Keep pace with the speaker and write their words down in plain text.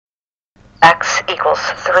x equals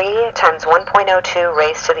 3 times 1.02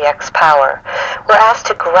 raised to the x power. We're asked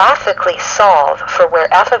to graphically solve for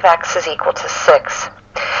where f of x is equal to 6.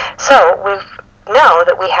 So we know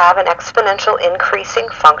that we have an exponential increasing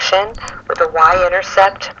function with a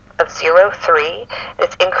y-intercept of 0, 3.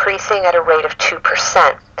 It's increasing at a rate of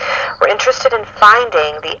 2%. We're interested in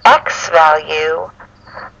finding the x value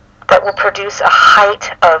that will produce a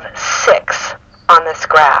height of 6 on this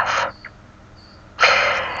graph.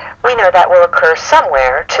 We know that will occur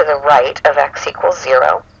somewhere to the right of x equals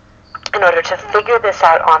 0. In order to figure this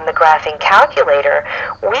out on the graphing calculator,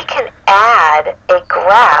 we can add a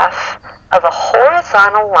graph of a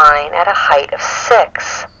horizontal line at a height of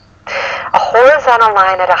 6. A horizontal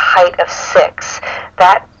line at a height of 6.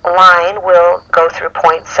 That line will go through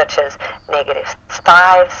points such as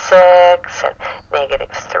 -5, 6, and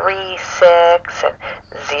 -3, 6, and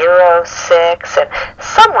 0, 6, and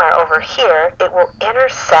somewhere over here it will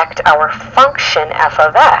intersect our function f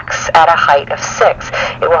of x at a height of 6.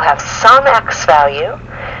 It will have some x value,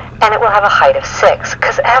 and it will have a height of 6,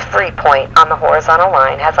 because every point on the horizontal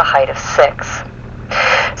line has a height of 6.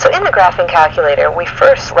 So in the graphing calculator, we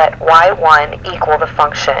first let y1 equal the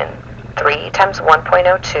function 3 times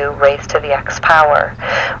 1.02 raised to the x power.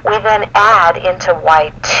 We then add into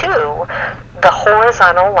y2 the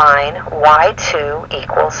horizontal line y2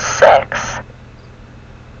 equals 6.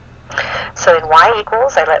 So in y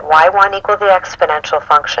equals, I let y1 equal the exponential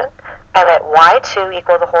function. I let y2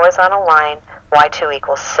 equal the horizontal line, y2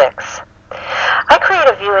 equals 6. I create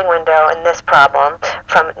a viewing window in this problem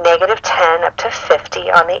from -10 up to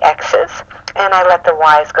 50 on the x's, and I let the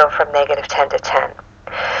y's go from -10 to 10.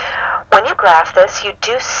 When you graph this, you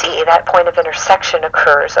do see that point of intersection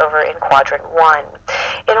occurs over in quadrant 1.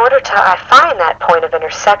 In order to find that point of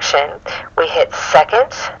intersection, we hit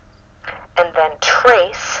second and then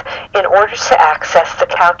trace in order to access the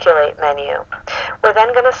calculate menu. We're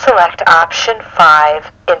then going to select option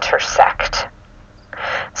 5, intersect.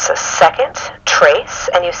 So second, trace,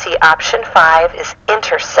 and you see option 5 is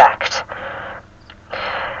intersect.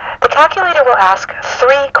 The calculator will ask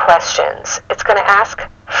 3 questions. It's going to ask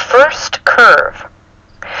first curve.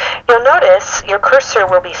 You'll notice your cursor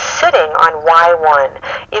will be sitting on y1.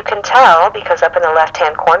 You can tell because up in the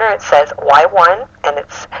left-hand corner it says y1, and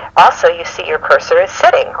it's also you see your cursor is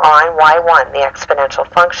sitting on y1, the exponential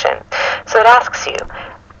function. So it asks you,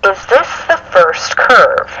 is this the first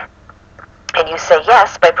curve? And you say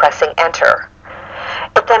yes by pressing enter.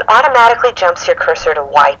 It then automatically jumps your cursor to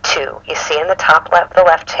y2. You see in the top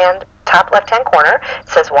left-hand corner, it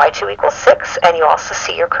says y2 equals 6, and you also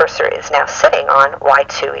see your cursor is now sitting on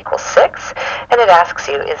y2 equals 6, and it asks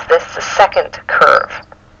you, is this the second curve?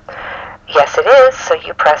 Yes, it is, so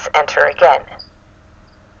you press enter again.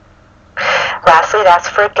 Lastly, it asks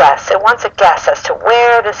for a guess. It wants a guess as to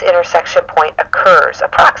where this intersection point occurs,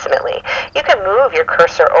 approximately. You can move your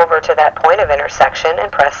cursor over to that point of intersection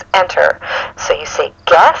and press enter. So you say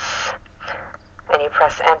guess, and you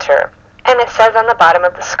press enter. And it says on the bottom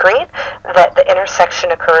of the screen that the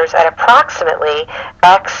intersection occurs at approximately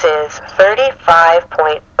x is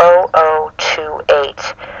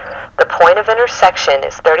 35.0028. The point of intersection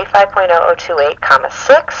is 35.0028,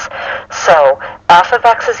 6. So f of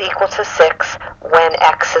x is equal to 6 when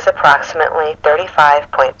x is approximately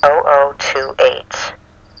 35.0028.